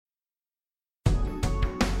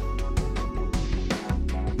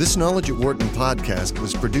This Knowledge at Wharton podcast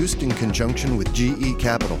was produced in conjunction with GE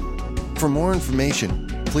Capital. For more information,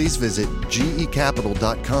 please visit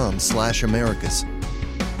gecapital.com/Americas.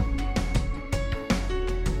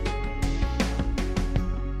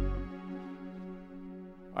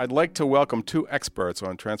 I'd like to welcome two experts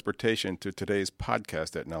on transportation to today's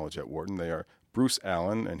podcast at Knowledge at Wharton. They are Bruce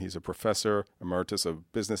Allen, and he's a professor emeritus of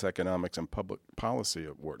business economics and public policy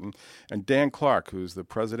at Wharton, and Dan Clark, who's the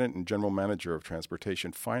president and general manager of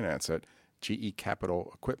transportation finance at GE Capital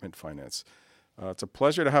Equipment Finance. It's a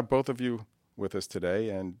pleasure to have both of you with us today,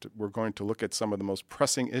 and we're going to look at some of the most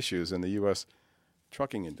pressing issues in the U.S.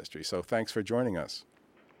 trucking industry. So thanks for joining us.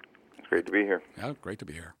 It's great to be here. Yeah, great to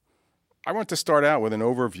be here. I want to start out with an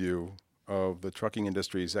overview of the trucking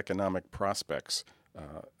industry's economic prospects.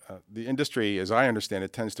 The industry, as I understand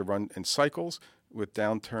it, tends to run in cycles with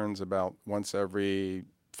downturns about once every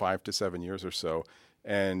 5 to 7 years or so.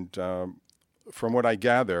 And from what I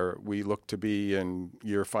gather, we look to be in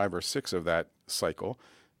year 5 or 6 of that cycle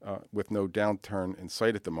with no downturn in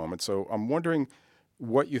sight at the moment. So I'm wondering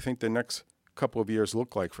what you think the next couple of years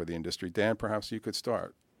look like for the industry. Dan, perhaps you could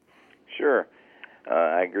start. Sure.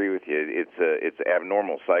 I agree with you. It's an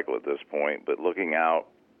abnormal cycle at this point, but looking out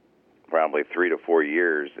probably 3 to 4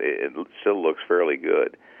 years, it still looks fairly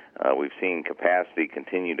good. We've seen capacity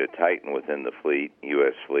continue to tighten within the fleet,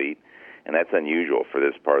 U.S. fleet, and that's unusual for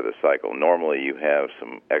this part of the cycle. Normally you have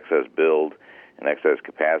some excess build and excess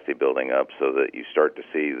capacity building up so that you start to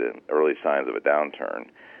see the early signs of a downturn.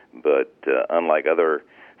 But unlike other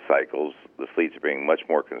cycles, the fleets are being much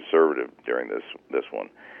more conservative during this one.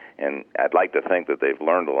 And I'd like to think that they've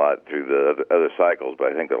learned a lot through the other cycles,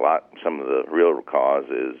 but I think some of the real cause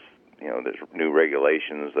is, there's new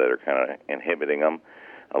regulations that are kind of inhibiting them,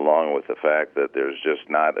 along with the fact that there's just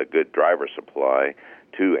not a good driver supply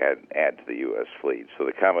to add to the U.S. fleet. So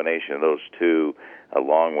the combination of those two,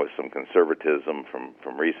 along with some conservatism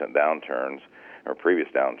from recent downturns or previous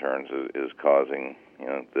downturns, is causing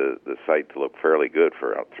the site to look fairly good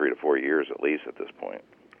for 3 to 4 years at least at this point.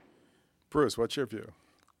 Bruce, what's your view?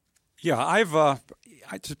 Yeah,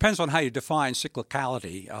 it depends on how you define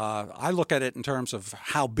cyclicality. I look at it in terms of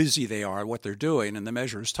how busy they are, what they're doing, and the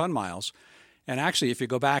measure is ton miles. And actually, if you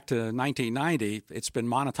go back to 1990, it's been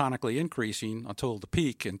monotonically increasing until the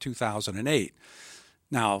peak in 2008.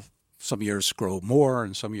 Now, some years grow more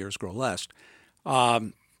and some years grow less. I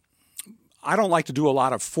don't like to do a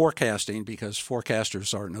lot of forecasting because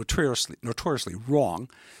forecasters are notoriously wrong.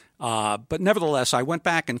 But nevertheless, I went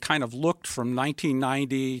back and kind of looked from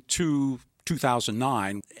 1990 to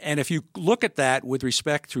 2009. And if you look at that with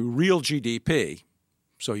respect to real GDP,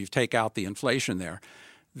 so you take out the inflation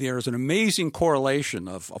there's an amazing correlation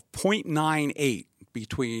of 0.98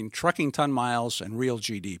 between trucking ton miles and real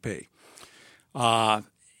GDP.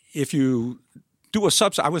 If you do a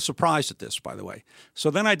subset, I was surprised at this, by the way.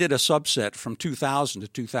 So then I did a subset from 2000 to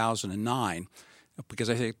 2009.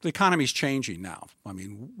 Because I think the economy is changing now. I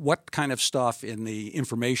mean, what kind of stuff in the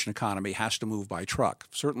information economy has to move by truck?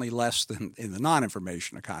 Certainly less than in the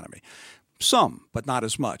non-information economy. Some, but not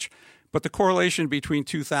as much. But the correlation between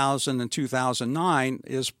 2000 and 2009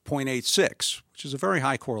 is 0.86, which is a very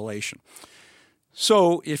high correlation.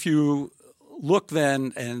 So if you look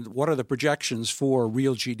then, and what are the projections for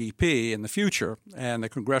real GDP in the future, and the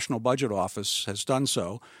Congressional Budget Office has done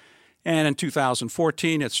so, and in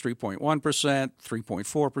 2014, it's 3.1%,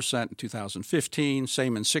 3.4% in 2015,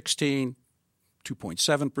 same in 16,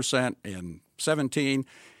 2.7% in 17,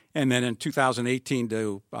 and then in 2018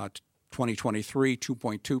 to 2023,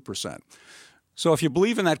 2.2%. So if you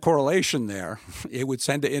believe in that correlation there, it would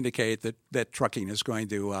tend to indicate that trucking is going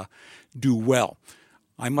to do well.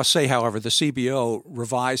 I must say, however, the CBO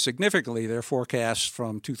revised significantly their forecasts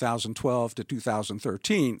from 2012 to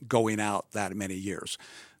 2013 going out that many years.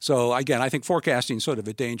 So, again, I think forecasting is sort of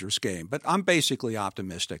a dangerous game. But I'm basically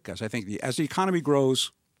optimistic because I think as the economy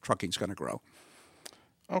grows, trucking's going to grow.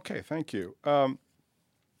 Okay, thank you.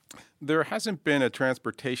 There hasn't been a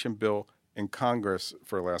transportation bill in Congress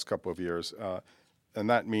for the last couple of years, and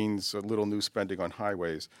that means a little new spending on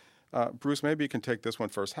highways. Bruce, maybe you can take this one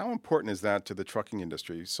first. How important is that to the trucking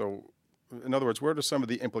industry? So, in other words, what are some of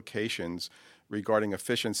the implications regarding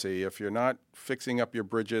efficiency if you're not fixing up your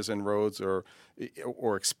bridges and roads or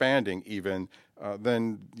expanding even,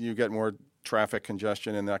 then you get more traffic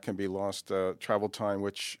congestion and that can be lost travel time,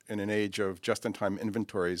 which in an age of just-in-time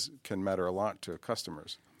inventories can matter a lot to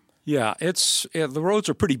customers. Yeah, the roads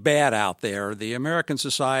are pretty bad out there. The American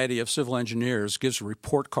Society of Civil Engineers gives a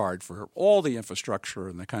report card for all the infrastructure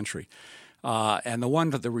in the country. And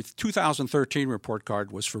the 2013 report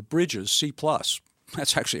card was for bridges C+.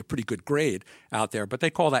 That's actually a pretty good grade out there, but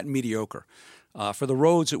they call that mediocre. For the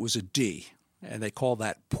roads, it was a D, and they call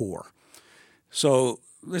that poor. So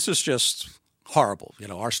this is just horrible.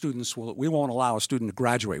 Our students we won't allow a student to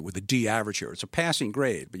graduate with a D average here. It's a passing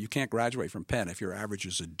grade, but you can't graduate from Penn if your average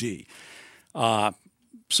is a D.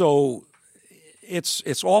 So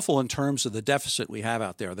it's awful in terms of the deficit we have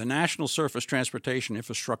out there. The National Surface Transportation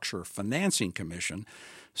Infrastructure Financing Commission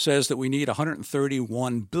says that we need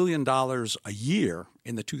 $131 billion a year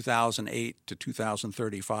in the 2008 to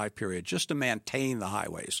 2035 period just to maintain the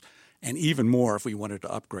highways, and even more if we wanted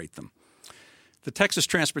to upgrade them. The Texas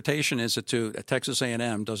Transportation Institute at Texas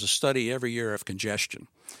A&M does a study every year of congestion,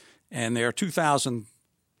 and their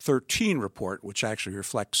 2013 report, which actually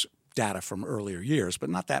reflects data from earlier years, but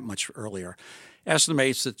not that much earlier,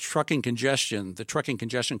 estimates that the trucking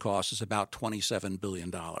congestion cost is about $27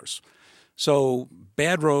 billion. So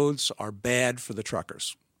bad roads are bad for the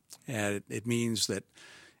truckers. And it means that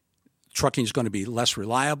trucking is going to be less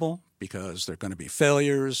reliable because there are going to be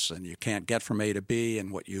failures and you can't get from A to B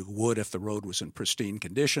and what you would if the road was in pristine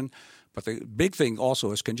condition. But the big thing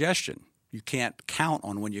also is congestion. You can't count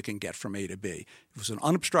on when you can get from A to B. If it was an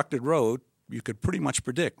unobstructed road, you could pretty much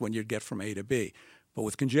predict when you'd get from A to B. But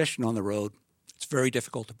with congestion on the road, it's very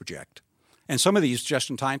difficult to project. And some of these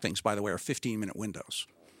just-in-time things, by the way, are 15-minute windows.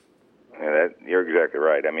 Yeah, you're exactly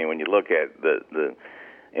right. I mean, when you look at the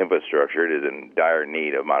infrastructure, it is in dire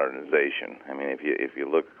need of modernization. I mean, if you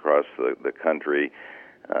look across the country,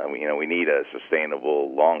 we need a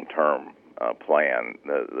sustainable, long-term plan.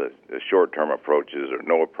 The short-term approaches or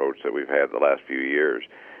no approach that we've had the last few years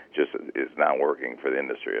just is not working for the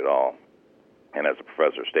industry at all. And as the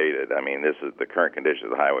professor stated, I mean, the current conditions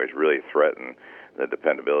of the highways really threaten the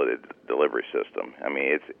dependability of the delivery system. I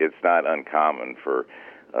mean, it's not uncommon for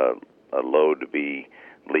a load to be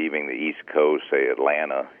leaving the East Coast, say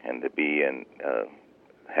Atlanta, and to be in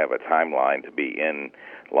have a timeline to be in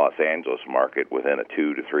Los Angeles market within a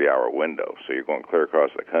 2 to 3 hour window. So you're going clear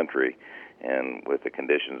across the country, and with the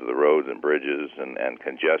conditions of the roads and bridges and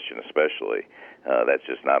congestion especially, that's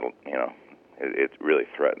just not, it really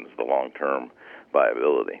threatens the long-term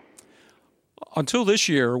viability. Until this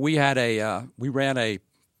year, we ran a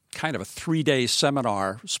kind of a 3-day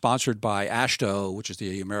seminar sponsored by AASHTO, which is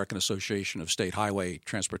the American Association of State Highway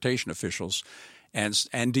Transportation Officials,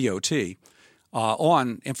 and DOT,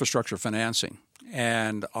 on infrastructure financing.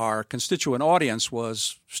 And our constituent audience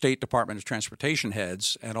was State Department of Transportation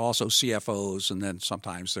heads and also CFOs and then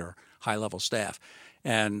sometimes their high-level staff.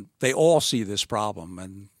 And they all see this problem,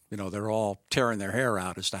 and they're all tearing their hair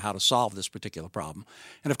out as to how to solve this particular problem.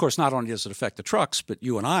 And, of course, not only does it affect the trucks, but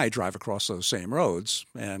you and I drive across those same roads,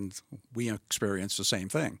 and we experience the same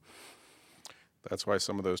thing. That's why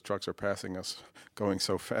some of those trucks are passing us going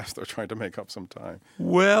so fast. They're trying to make up some time.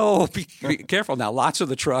 Well, be careful. Now, lots of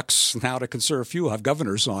the trucks now to conserve fuel have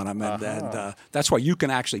governors on them, and that's why you can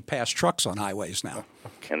actually pass trucks on highways now.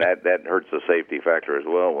 And that hurts the safety factor as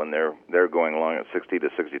well when they're going along at 60 to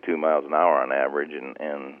 62 miles an hour on average,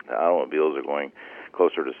 and the automobiles are going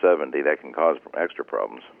closer to 70. That can cause extra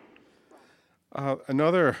problems.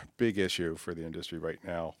 Another big issue for the industry right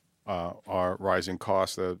now are rising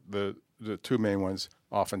costs. The two main ones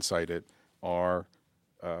often cited are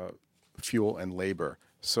fuel and labor.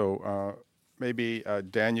 So maybe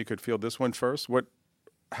Dan, you could field this one first.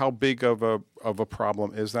 How big of a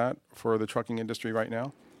problem is that for the trucking industry right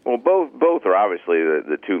now? Well, both are obviously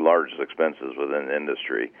the two largest expenses within the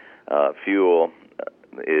industry. Fuel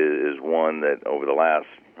is one that over the last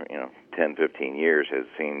 10, 15 years has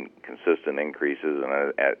seen consistent increases,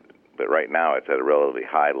 but right now it's at a relatively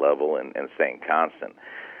high level and staying constant.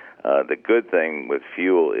 The good thing with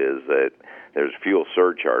fuel is that there's fuel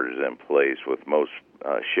surcharges in place with most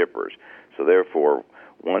shippers. So therefore,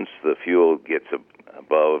 once the fuel gets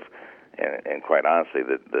above, and quite honestly,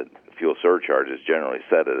 the fuel surcharge is generally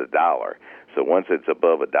set at $1. So once it's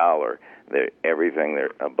above $1, everything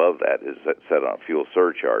above that is set on fuel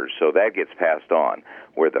surcharge. So that gets passed on.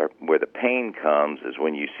 Where the pain comes is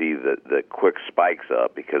when you see the quick spikes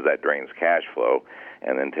up, because that drains cash flow,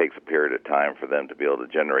 and then takes a period of time for them to be able to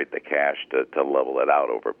generate the cash to level it out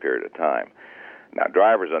over a period of time. Now,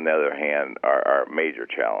 drivers, on the other hand, are a major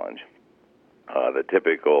challenge. The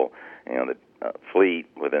typical, fleet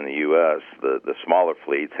within the U.S., the smaller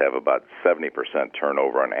fleets have about 70%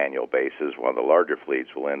 turnover on an annual basis, while the larger fleets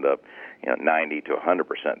will end up 90 to 100%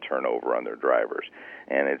 turnover on their drivers.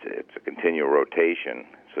 And it's a continual rotation.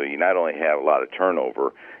 So you not only have a lot of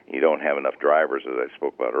turnover, you don't have enough drivers, as I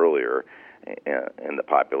spoke about earlier, in the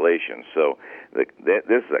population. So this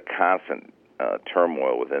is a constant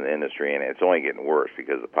turmoil within the industry, and it's only getting worse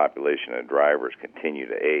because the population of drivers continue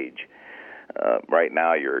to age. Right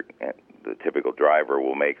now, the typical driver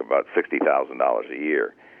will make about $60,000 a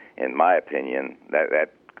year. In my opinion,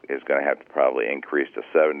 that is going to have to probably increase to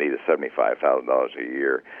 $70,000 to $75,000 a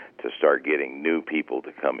year to start getting new people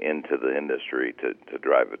to come into the industry to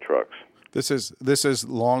drive the trucks. This is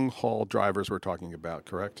long haul drivers we're talking about,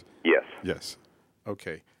 correct? Yes. Yes.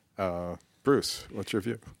 Okay. Bruce, what's your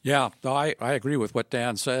view? Yeah, no, I agree with what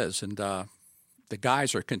Dan says, and the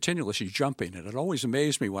guys are continuously jumping, and it always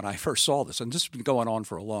amazed me when I first saw this, and this has been going on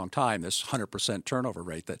for a long time, this 100% turnover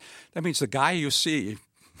rate. That means the guy you see,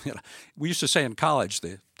 we used to say in college,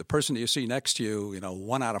 the person that you see next to you,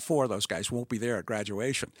 1 out of 4 of those guys won't be there at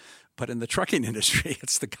graduation. But in the trucking industry,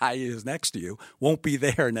 it's the guy who's next to you won't be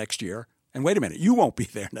there next year. And wait a minute, you won't be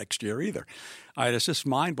there next year either. It's just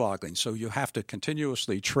mind-boggling. So you have to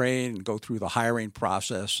continuously train and go through the hiring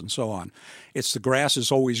process and so on. It's the grass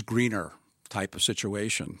is always greener type of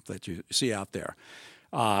situation that you see out there.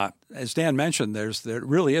 As Dan mentioned, there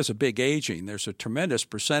really is a big aging. There's a tremendous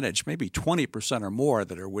percentage, maybe 20% or more,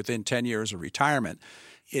 that are within 10 years of retirement.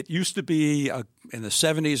 It used to be in the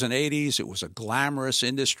 70s and 80s, it was a glamorous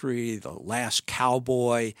industry, the last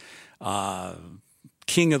cowboy,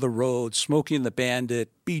 King of the Road, Smokey and the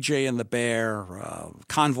Bandit, BJ and the Bear,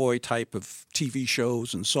 convoy type of TV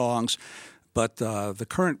shows and songs. But the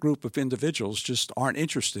current group of individuals just aren't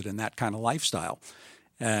interested in that kind of lifestyle.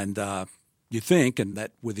 And you think, and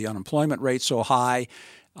that with the unemployment rate so high,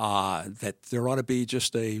 that there ought to be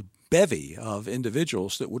just a bevy of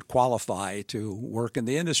individuals that would qualify to work in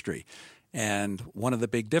the industry. And one of the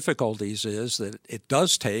big difficulties is that it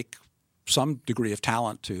does take some degree of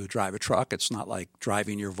talent to drive a truck. It's not like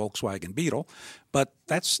driving your Volkswagen Beetle, but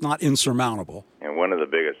that's not insurmountable. And one of the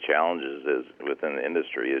biggest challenges is within the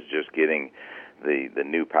industry is just getting the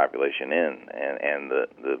new population in and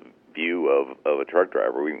the view of a truck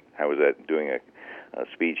driver. I was doing a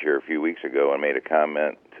speech here a few weeks ago and made a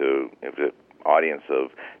comment to the audience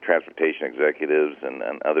of transportation executives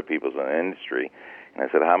and other people in the industry. And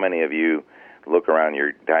I said, how many of you look around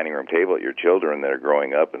your dining room table at your children that are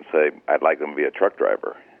growing up and say, I'd like them to be a truck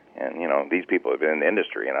driver? And, these people have been in the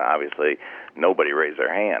industry, and obviously nobody raised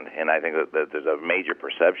their hand. And I think that there's a major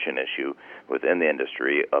perception issue within the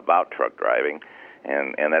industry about truck driving,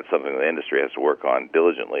 and that's something the industry has to work on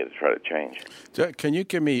diligently to try to change. Can you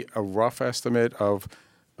give me a rough estimate of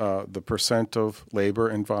the percent of labor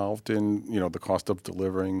involved in, the cost of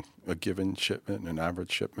delivering a given shipment, an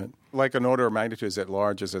average shipment? Like an order of magnitude, is it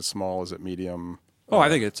large, is it small, is it medium? Oh, I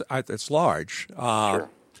think it's large. Sure.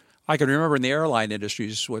 I can remember in the airline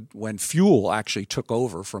industries when fuel actually took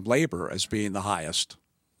over from labor as being the highest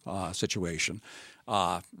situation.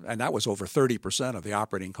 And that was over 30% of the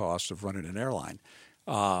operating cost of running an airline.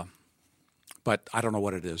 But I don't know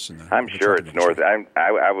what it is. I'm sure it's north.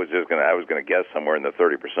 I was going to guess somewhere in the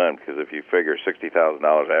 30%, because if you figure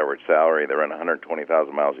 $60,000 average salary, they run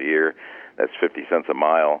 120,000 miles a year. That's 50 cents a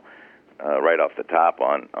mile, right off the top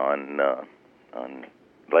on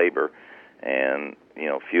labor, and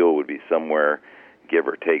fuel would be somewhere, give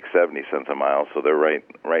or take, 70 cents a mile. So they're right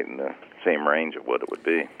in the same range of what it would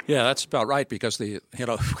be. Yeah, that's about right, because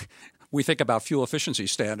we think about fuel efficiency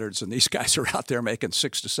standards, and these guys are out there making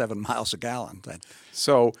 6 to 7 miles a gallon.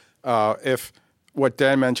 So if what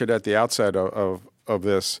Dan mentioned at the outset of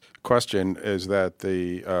this question is that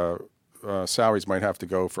the salaries might have to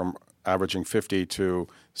go from averaging 50 to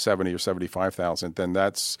 70 or 75,000, then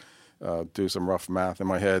that's do some rough math in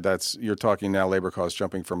my head. You're talking now labor costs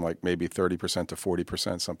jumping from like maybe 30% to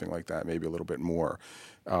 40%, something like that, maybe a little bit more.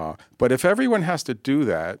 But if everyone has to do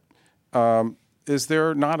that, is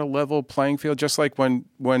there not a level playing field? Just like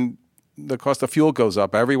when the cost of fuel goes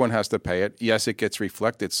up, everyone has to pay it. Yes, it gets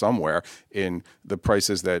reflected somewhere in the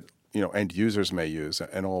prices that end users may use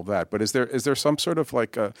and all of that. But is there some sort of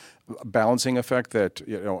like a balancing effect that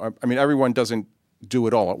everyone doesn't do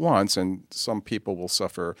it all at once, and some people will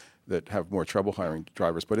suffer that have more trouble hiring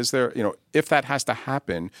drivers. But is there, if that has to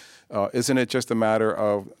happen, isn't it just a matter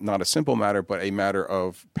of, not a simple matter, but a matter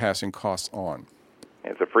of passing costs on?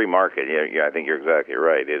 It's a free market. Yeah, I think you're exactly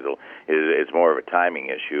right. It's more of a timing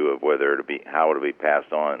issue of whether how it'll be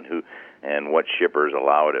passed on, who, and what shippers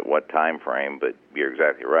allow it at what time frame. But you're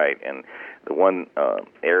exactly right. And the one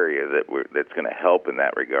area that's going to help in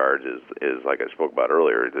that regard is like I spoke about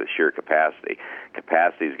earlier, the sheer capacity.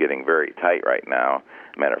 Capacity is getting very tight right now.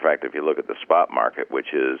 Matter of fact, if you look at the spot market,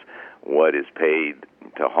 which is what is paid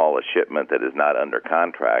to haul a shipment that is not under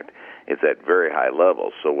contract, it's at very high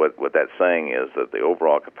levels. So what that's saying is that the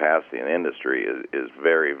overall capacity in the industry is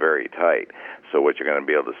very, very tight. So what you're going to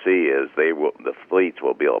be able to see is the fleets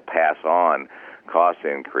will be able to pass on cost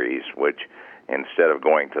increase, which instead of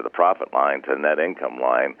going to the profit line, to the net income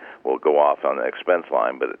line, will go off on the expense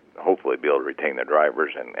line, but hopefully be able to retain the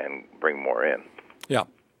drivers and bring more in. Yeah,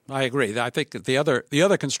 I agree. I think that the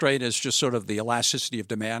other constraint is just sort of the elasticity of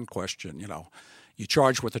demand question. You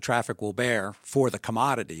charge what the traffic will bear for the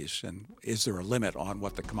commodities, and is there a limit on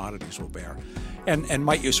what the commodities will bear? And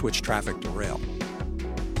might you switch traffic to rail?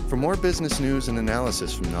 For more business news and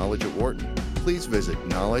analysis from Knowledge at Wharton, please visit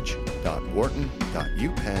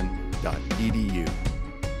knowledge.wharton.upenn.edu.